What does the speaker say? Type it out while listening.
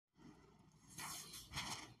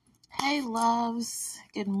Hi, loves.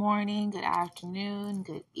 Good morning, good afternoon,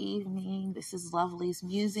 good evening. This is Lovely's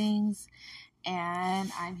Musings,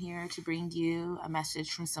 and I'm here to bring you a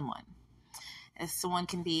message from someone. As someone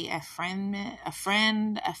can be a friend,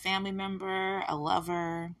 a family member, a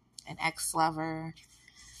lover, an ex-lover,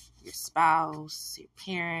 your spouse, your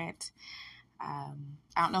parent. I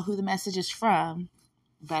don't know who the message is from,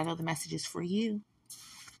 but I know the message is for you.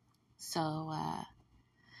 So,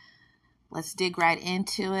 let's dig right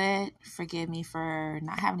into it. Forgive me for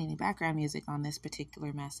not having any background music on this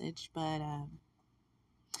particular message, but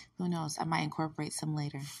who knows? I might incorporate some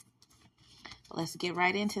later. But let's get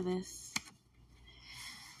right into this.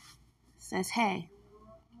 It says, hey,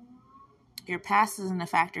 your past isn't a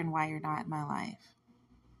factor in why you're not in my life.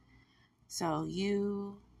 So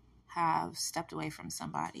you have stepped away from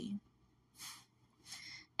somebody.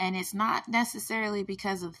 And it's not necessarily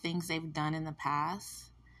because of things they've done in the past.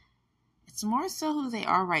 It's more so who they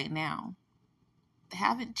are right now. They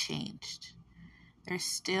haven't changed. They're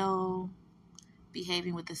still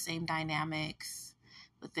behaving with the same dynamics,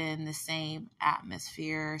 within the same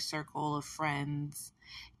atmosphere, circle of friends,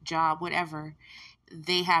 job, whatever.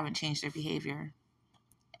 They haven't changed their behavior.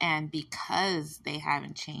 And because they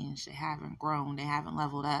haven't changed, they haven't grown, they haven't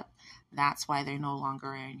leveled up, that's why they're no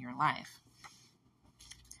longer in your life.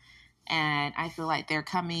 And I feel like they're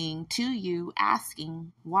coming to you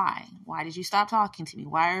asking why. Why did you stop talking to me?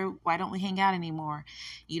 Why don't we hang out anymore?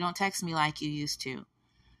 You don't text me like you used to.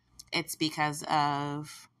 It's because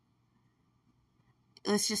of,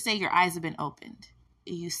 let's just say your eyes have been opened.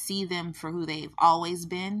 You see them for who they've always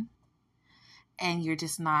been, and you're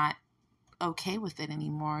just not okay with it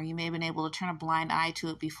anymore. You may have been able to turn a blind eye to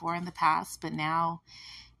it before in the past, but now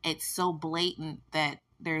it's so blatant that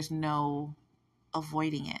there's no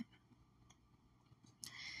avoiding it.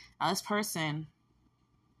 Now, this person,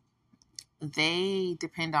 they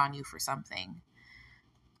depend on you for something,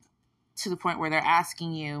 to the point where they're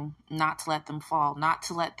asking you not to let them fall, not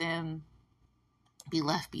to let them be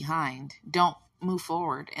left behind. Don't move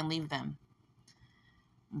forward and leave them.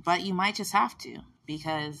 But you might just have to,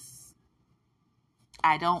 because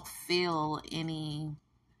I don't feel any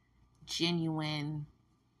genuine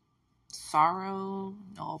sorrow,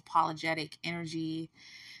 no apologetic energy.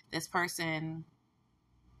 This person,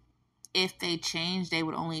 if they change, they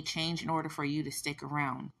would only change in order for you to stick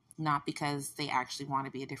around, not because they actually want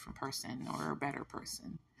to be a different person or a better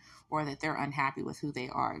person, or that they're unhappy with who they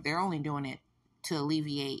are. They're only doing it to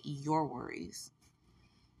alleviate your worries.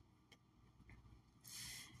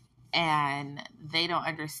 And they don't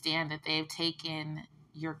understand that they've taken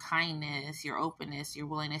your kindness, your openness, your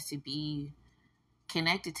willingness to be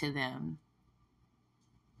connected to them.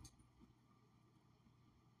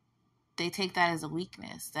 They take that as a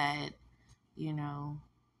weakness, that,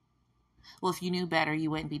 well, if you knew better,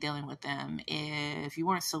 you wouldn't be dealing with them. If you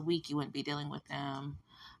weren't so weak, you wouldn't be dealing with them.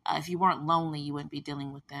 If you weren't lonely, you wouldn't be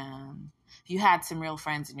dealing with them. If you had some real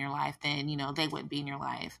friends in your life, then, they wouldn't be in your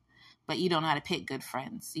life. But you don't know how to pick good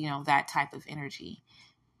friends, that type of energy.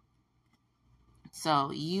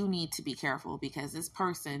 So you need to be careful, because this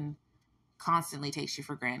person constantly takes you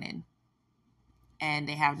for granted. And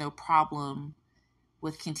they have no problem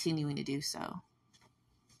with continuing to do so.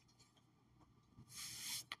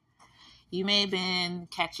 You may have been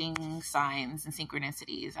catching signs and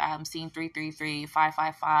synchronicities. I'm seeing 333,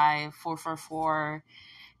 555, 444,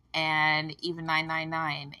 and even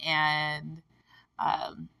 999. And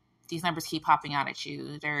these numbers keep popping out at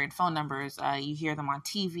you. They're in phone numbers. You hear them on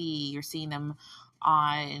TV. You're seeing them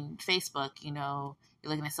on Facebook. You're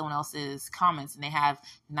looking at someone else's comments and they have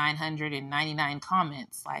 999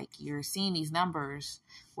 comments. Like, you're seeing these numbers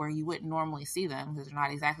where you wouldn't normally see them, because they're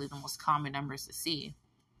not exactly the most common numbers to see,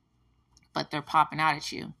 but they're popping out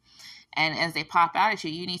at you. And as they pop out at you,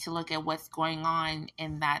 you need to look at what's going on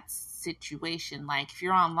in that situation. Like, if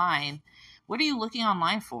you're online, what are you looking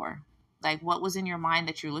online for? Like, what was in your mind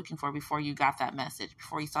that you're looking for before you got that message,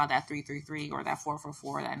 before you saw that 333 or that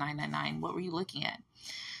 444, or that 999? What were you looking at?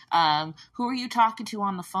 Who were you talking to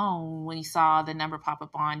on the phone when you saw the number pop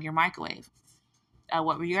up on your microwave?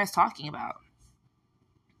 What were you guys talking about?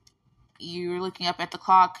 You were looking up at the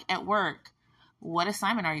clock at work. What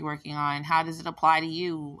assignment are you working on? How does it apply to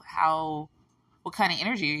you? What kind of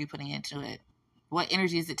energy are you putting into it? What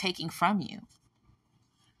energy is it taking from you?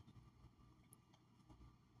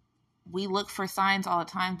 We look for signs all the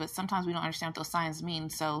time, but sometimes we don't understand what those signs mean.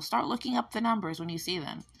 So start looking up the numbers when you see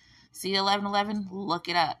them. See 1111, look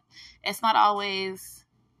it up. It's not always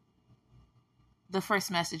the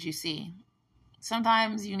first message you see.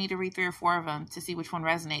 Sometimes you need to read 3 or 4 of them to see which one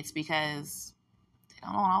resonates, because they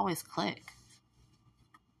don't always click.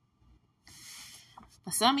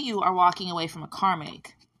 But some of you are walking away from a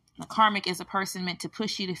karmic. A karmic is a person meant to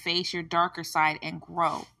push you to face your darker side and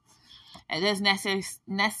grow. It doesn't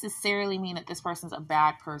necessarily mean that this person's a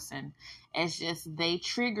bad person. It's just they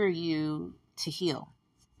trigger you to heal.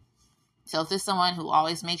 So if there's someone who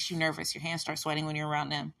always makes you nervous, your hands start sweating when you're around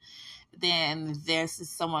them, then this is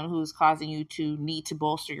someone who's causing you to need to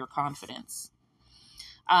bolster your confidence.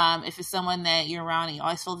 If it's someone that you're around and you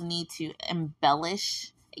always feel the need to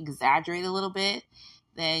embellish, exaggerate a little bit,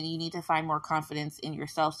 then you need to find more confidence in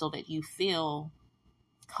yourself so that you feel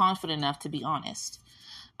confident enough to be honest.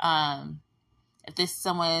 If this is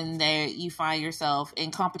someone that you find yourself in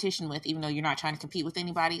competition with, even though you're not trying to compete with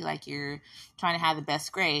anybody, like you're trying to have the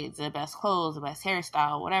best grades, the best clothes, the best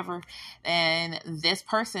hairstyle, whatever, then this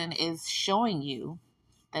person is showing you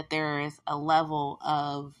that there is a level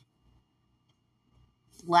of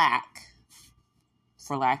lack,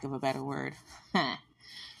 for lack of a better word.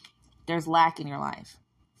 There's lack in your life,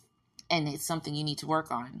 and it's something you need to work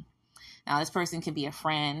on. Now, this person can be a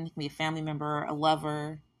friend, can be a family member, a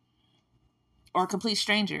lover, or a complete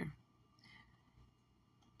stranger.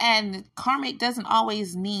 And karmic doesn't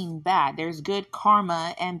always mean bad. There's good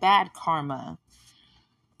karma and bad karma.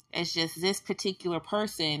 It's just this particular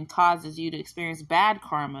person causes you to experience bad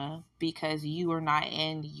karma because you are not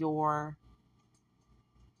in you're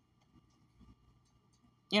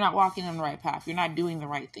not walking on the right path. You're not doing the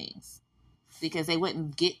right things because they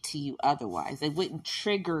wouldn't get to you otherwise. They wouldn't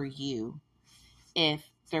trigger you if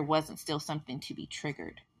there wasn't still something to be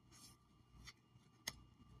triggered.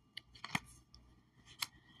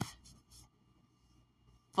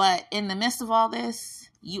 But in the midst of all this,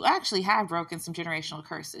 you actually have broken some generational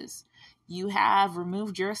curses. You have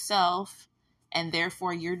removed yourself and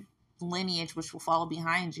therefore your lineage, which will follow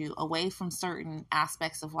behind you, away from certain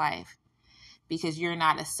aspects of life because you're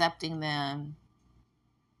not accepting them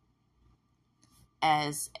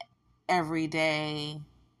as everyday,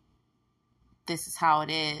 this is how it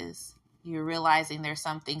is. You're realizing there's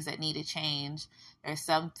some things that need to change. There's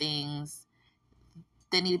some things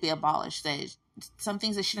that need to be abolished. Some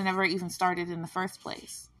things that should have never even started in the first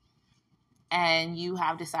place. And you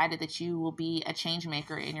have decided that you will be a change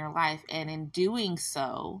maker in your life. And in doing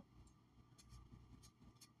so,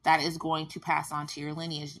 that is going to pass on to your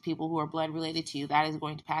lineage. The people who are blood related to you, that is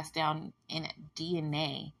going to pass down in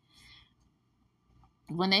DNA.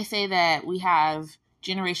 When they say that we have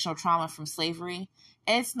generational trauma from slavery,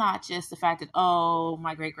 it's not just the fact that, oh,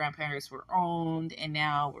 my great-grandparents were owned and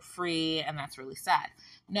now we're free and that's really sad.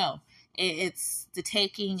 No, it's the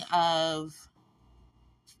taking of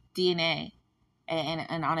DNA.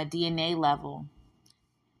 And on a DNA level,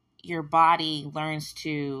 your body learns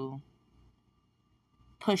to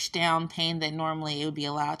push down pain that normally it would be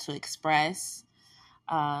allowed to express.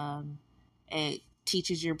 It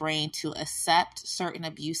teaches your brain to accept certain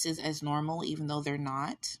abuses as normal, even though they're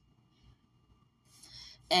not.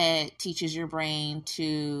 It teaches your brain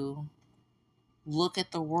to look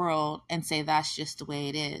at the world and say that's just the way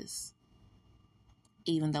it is,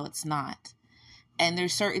 even though it's not. And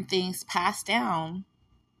there's certain things passed down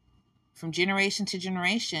from generation to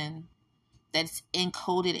generation that's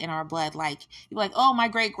encoded in our blood. Like, you're like, oh, my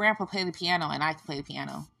great-grandpa played the piano and I can play the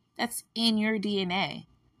piano. That's in your DNA.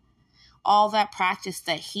 All that practice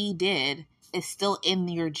that he did is still in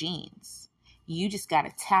your genes. You just got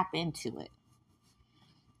to tap into it.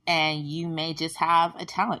 And you may just have a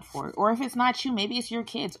talent for it. Or if it's not you, maybe it's your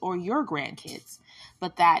kids or your grandkids.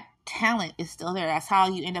 But that talent is still there. That's how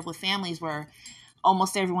you end up with families where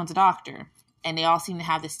almost everyone's a doctor and they all seem to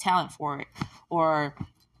have this talent for it. Or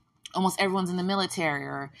almost everyone's in the military,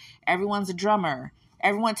 or everyone's a drummer.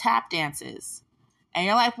 Everyone tap dances. And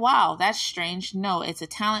you're like, wow, that's strange. No, it's a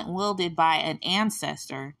talent wielded by an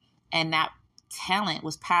ancestor, and that talent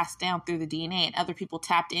was passed down through the DNA, and other people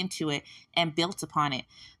tapped into it and built upon it,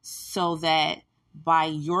 so that by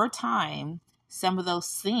your time, some of those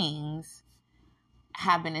things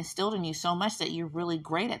have been instilled in you so much that you're really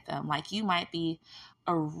great at them. Like, you might be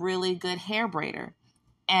a really good hair braider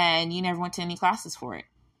and you never went to any classes for it.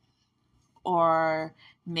 Or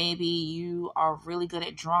maybe you are really good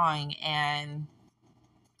at drawing and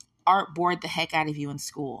art bored the heck out of you in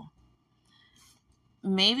school.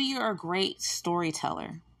 Maybe you're a great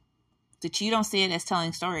storyteller, that you don't see it as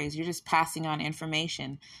telling stories. You're just passing on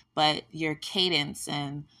information, but your cadence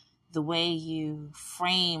and the way you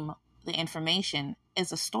frame the information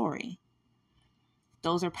is a story.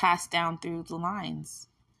 Those are passed down through the lines.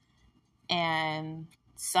 And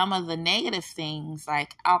some of the negative things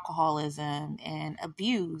like alcoholism and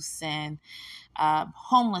abuse and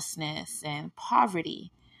homelessness and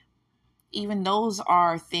poverty, even those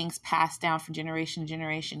are things passed down from generation to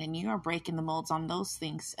generation, and you are breaking the molds on those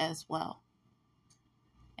things as well.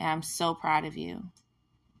 And I'm so proud of you.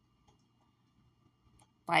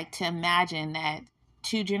 Like, to imagine that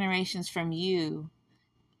 2 generations from you,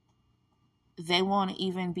 they won't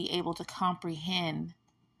even be able to comprehend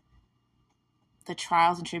the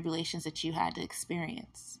trials and tribulations that you had to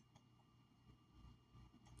experience.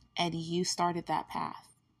 And you started that path.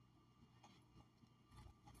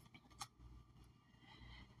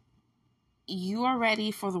 You are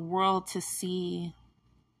ready for the world to see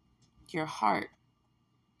your heart.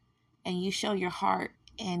 And you show your heart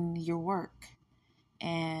in your work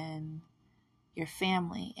and your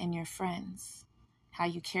family and your friends. How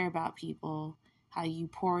you care about people, how you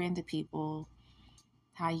pour into people,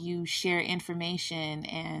 how you share information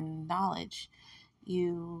and knowledge.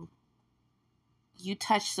 You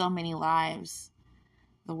touch so many lives.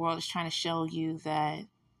 The world is trying to show you that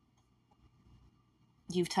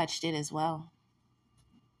you've touched it as well.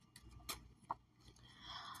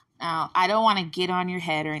 Now, I don't want to get on your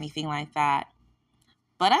head or anything like that,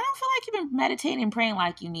 but I don't feel like you've been meditating and praying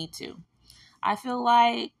like you need to. I feel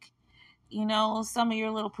like, some of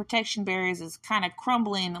your little protection barriers is kind of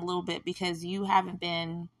crumbling a little bit because you haven't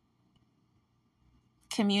been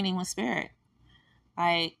communing with spirit.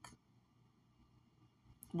 Like,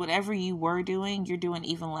 whatever you were doing, you're doing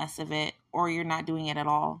even less of it, or you're not doing it at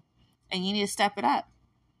all. And you need to step it up.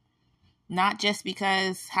 Not just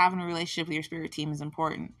because having a relationship with your spirit team is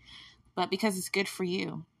important, but because it's good for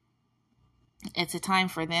you. It's a time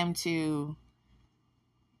for them to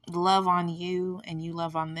love on you and you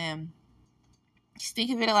love on them. Just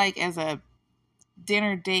think of it like as a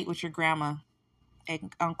dinner date with your grandma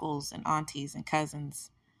and uncles and aunties and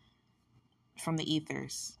cousins from the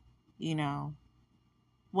ethers.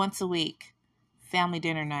 Once a week, family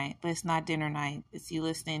dinner night. But it's not dinner night. It's you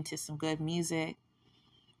listening to some good music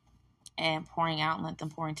and pouring out and let them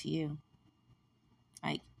pour into you.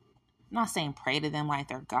 Like, I'm not saying pray to them like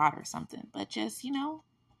they're God or something, but just,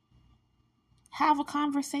 have a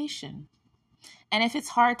conversation. And if it's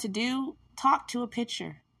hard to do, talk to a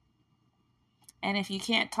picture. And if you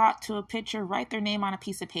can't talk to a picture, write their name on a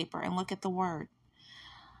piece of paper and look at the word.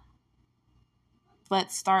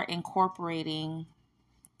 But start incorporating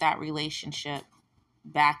that relationship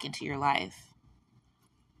back into your life.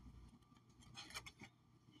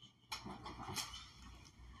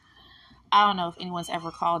 I don't know if anyone's ever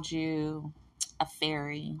called you a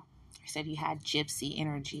fairy, or said you had gypsy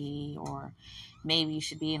energy, or maybe you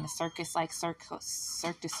should be in a circus like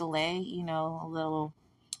Cirque du Soleil, a little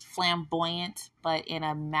flamboyant, but in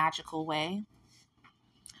a magical way.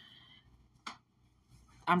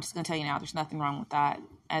 I'm just going to tell you now, there's nothing wrong with that.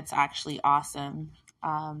 It's actually awesome.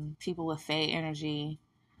 People with fae energy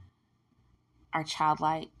are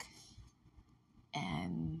childlike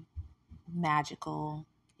and magical,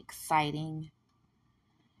 exciting.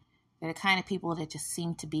 They're the kind of people that just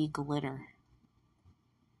seem to be glitter.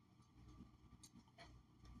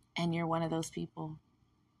 And you're one of those people.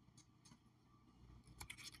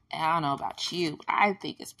 And I don't know about you, but I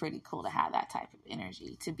think it's pretty cool to have that type of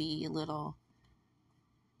energy, to be a little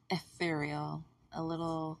ethereal, a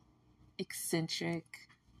little eccentric,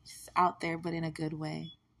 just out there, but in a good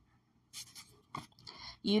way.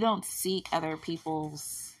 You don't seek other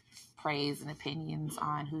people's praise and opinions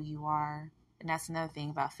on who you are. And that's another thing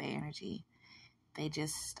about fae energy. They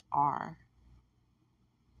just are.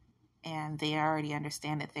 And they already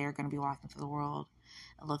understand that they're going to be walking through the world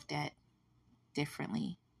looked at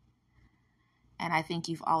differently. And I think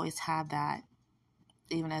you've always had that,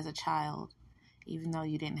 even as a child, even though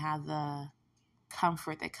you didn't have the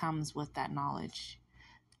comfort that comes with that knowledge.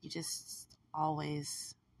 You just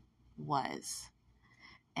always was.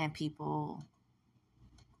 And people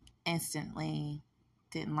instantly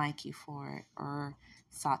didn't like you for it, or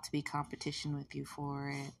sought to be competition with you for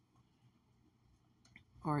it,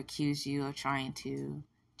 or accuse you of trying to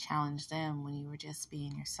challenge them when you were just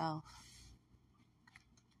being yourself.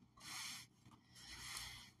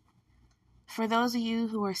 For those of you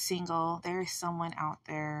who are single, there is someone out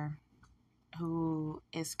there who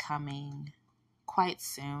is coming quite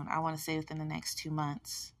soon. I want to say within the next 2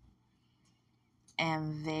 months.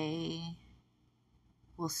 And they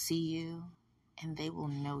will see you and they will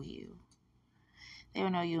know you. They will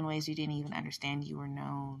know you in ways you didn't even understand you were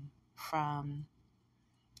known, from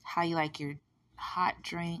how you like your hot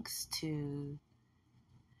drinks to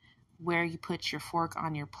where you put your fork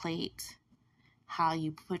on your plate, how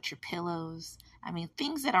you put your pillows. I mean,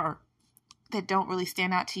 things that don't really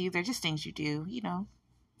stand out to you. They're just things you do,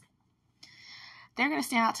 They're going to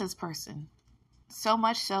stand out to this person. So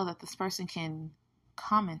much so that this person can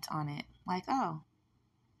comment on it. Like, oh,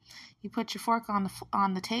 you put your fork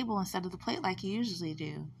on the table instead of the plate like you usually do.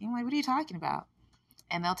 And you're like, what are you talking about?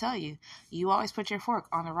 And they'll tell you, you always put your fork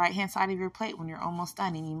on the right-hand side of your plate when you're almost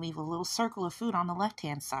done, and you leave a little circle of food on the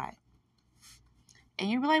left-hand side. And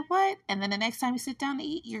you'll be like, what? And then the next time you sit down to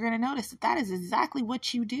eat, you're going to notice that that is exactly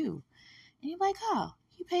what you do. And you're like, oh,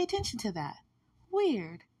 you pay attention to that.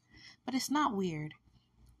 Weird. But it's not weird.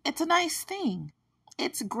 It's a nice thing.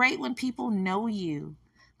 It's great when people know you.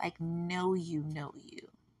 Like, know you.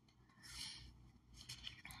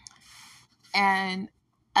 And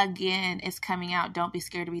again, it's coming out. Don't be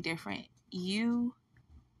scared to be different. You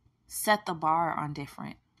set the bar on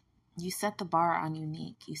different. You set the bar on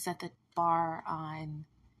unique. You set the bar on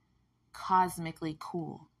cosmically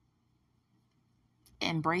cool.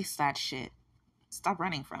 Embrace that shit. Stop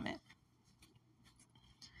running from it.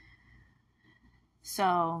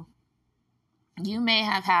 So, you may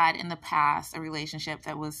have had in the past a relationship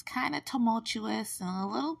that was kind of tumultuous and a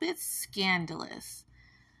little bit scandalous.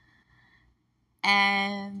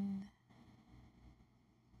 And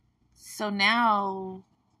so now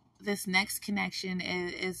this next connection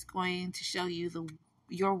is going to show you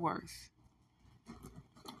your worth.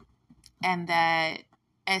 And that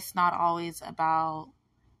it's not always about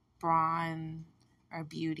brawn or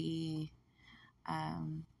beauty,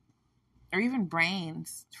 or even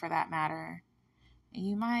brains for that matter.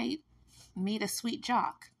 You might meet a sweet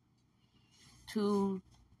jock who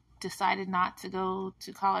decided not to go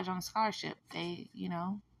to college on a scholarship. They,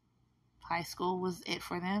 high school was it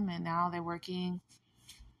for them, and now they're working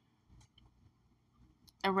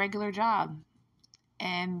a regular job.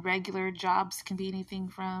 And regular jobs can be anything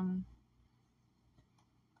from,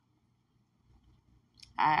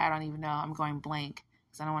 I don't even know, I'm going blank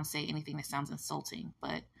because I don't want to say anything that sounds insulting,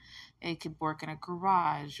 but they could work in a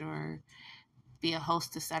garage or be a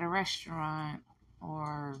hostess at a restaurant,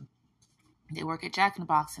 or they work at Jack in the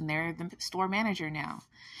Box and they're the store manager now.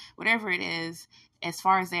 Whatever it is, as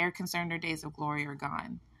far as they're concerned, their days of glory are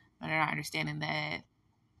gone. But they're not understanding that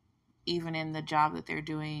even in the job that they're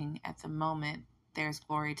doing at the moment, there's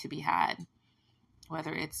glory to be had.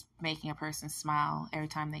 Whether it's making a person smile every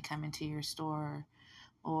time they come into your store,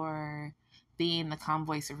 or being the calm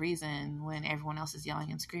voice of reason when everyone else is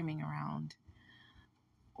yelling and screaming around.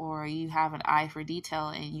 Or you have an eye for detail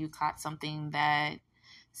and you caught something that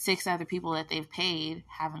 6 other people that they've paid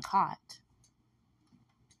haven't caught.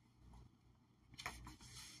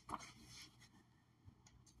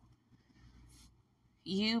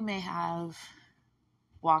 You may have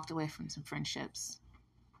walked away from some friendships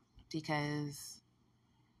because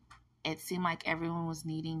it seemed like everyone was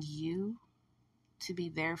needing you to be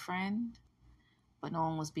their friend, but no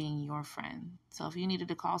one was being your friend. So if you needed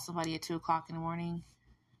to call somebody at 2 o'clock in the morning,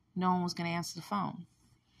 no one was going to answer the phone.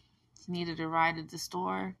 If you needed a ride at the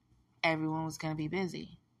store, everyone was going to be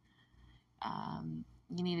busy.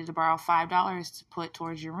 You needed to borrow $5 to put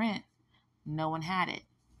towards your rent. No one had it.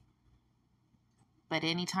 But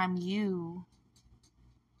anytime you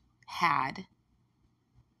had,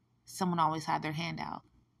 someone always had their hand out.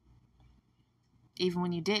 Even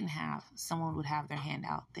when you didn't have, someone would have their hand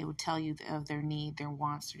out. They would tell you of their need, their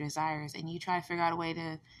wants, their desires, and you try to figure out a way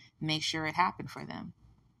to make sure it happened for them.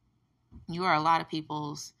 You are a lot of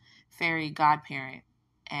people's fairy godparent,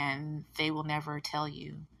 and they will never tell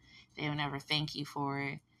you. They will never thank you for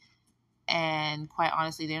it. And quite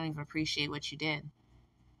honestly, they don't even appreciate what you did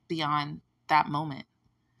beyond that moment.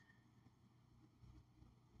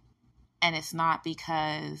 And it's not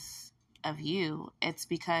because of you. It's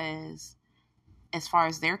because, as far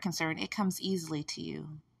as they're concerned, it comes easily to you.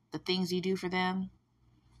 The things you do for them,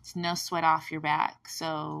 it's no sweat off your back.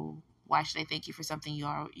 So why should I thank you for something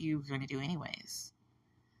you're going to do anyways?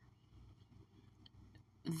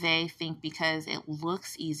 They think because it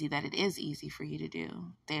looks easy that it is easy for you to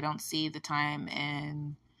do. They don't see the time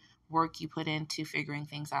and work you put into figuring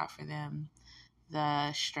things out for them,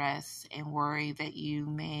 the stress and worry that you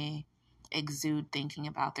may exude thinking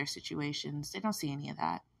about their situations. They don't see any of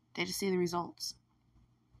that. They just see the results.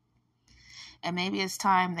 And maybe it's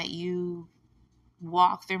time that you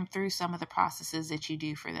walk them through some of the processes that you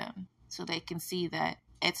do for them so they can see that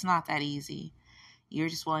it's not that easy. You're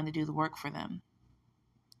just willing to do the work for them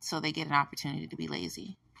so they get an opportunity to be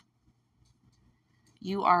lazy.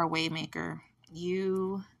 You are a waymaker.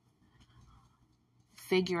 You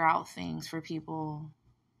figure out things for people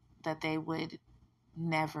that they would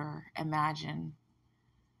never imagine.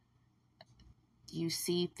 You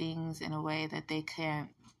see things in a way that they can't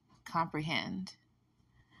comprehend.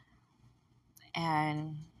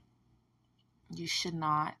 And you should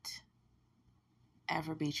not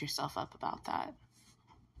ever beat yourself up about that.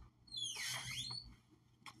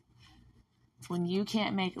 When you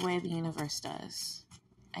can't make a way, the universe does.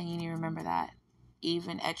 And you need to remember that.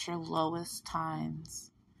 Even at your lowest times,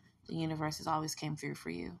 the universe has always came through for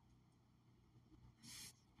you.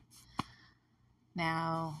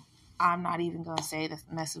 Now, I'm not even going to say the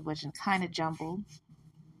message was kind of jumbled,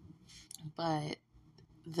 but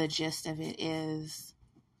the gist of it is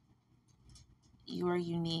you are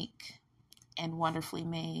unique and wonderfully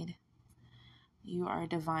made. You are a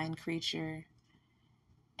divine creature,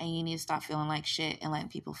 and you need to stop feeling like shit and letting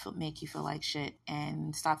people make you feel like shit,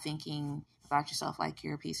 and stop thinking about yourself like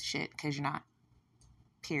you're a piece of shit, because you're not.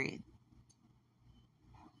 Period.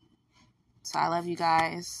 So I love you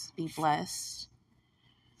guys. Be blessed.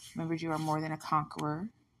 Remember, you are more than a conqueror.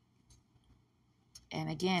 And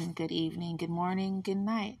again, good evening, good morning, good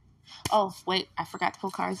night. Oh, wait, I forgot to pull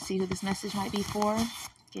cards to see who this message might be for.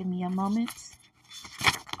 Give me a moment.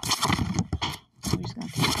 We're just going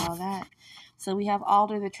to take all that. So we have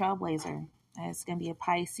Alder the Trailblazer. It's going to be a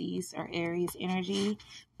Pisces or Aries energy.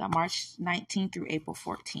 Got March 19th through April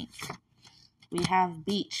 14th. We have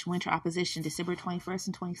Beach, Winter Opposition, December 21st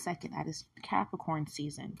and 22nd. That is Capricorn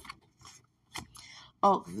season.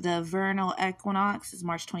 Oh, the Vernal Equinox is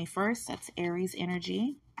March 21st. That's Aries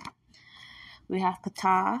energy. We have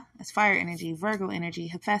Ptah, that's fire energy. Virgo energy.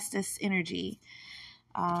 Hephaestus energy.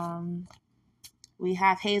 We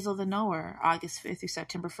have Hazel the Knower, August 5th through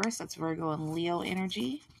September 1st. That's Virgo and Leo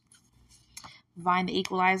energy. Vine the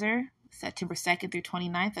Equalizer, September 2nd through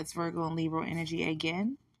 29th. That's Virgo and Libra energy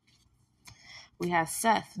again. We have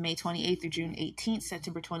Seth, May 28th through June 18th,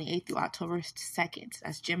 September 28th through October 2nd.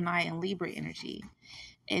 That's Gemini and Libra energy.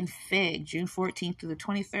 And Fig, June 14th through the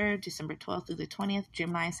 23rd, December 12th through the 20th,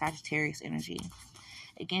 Gemini and Sagittarius energy.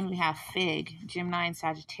 Again, we have Fig, Gemini and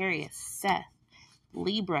Sagittarius, Seth,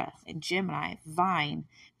 Libra and Gemini, Vine,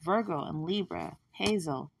 Virgo and Libra,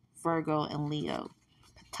 Hazel, Virgo and Leo,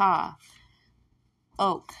 Ptah,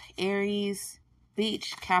 Oak, Aries,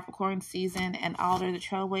 Beach, Capricorn season, and Alder the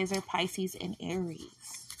Trailblazer, Pisces and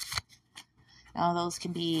Aries. Now those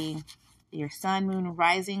can be your sun, moon, and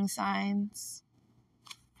rising signs.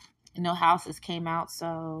 No houses came out,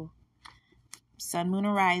 so sun, moon,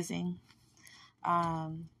 and rising.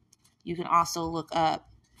 You can also look up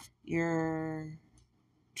your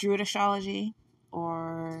Druid astrology,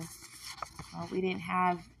 or we did,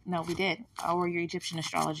 or your Egyptian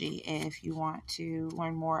astrology if you want to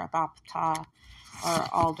learn more about Ptah or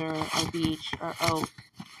Alder or Beach or Oak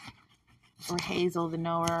or Hazel the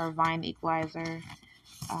Knower or Vine the Equalizer.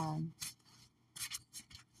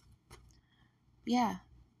 Yeah,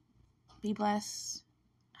 be blessed.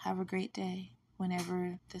 Have a great day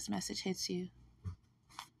whenever this message hits you.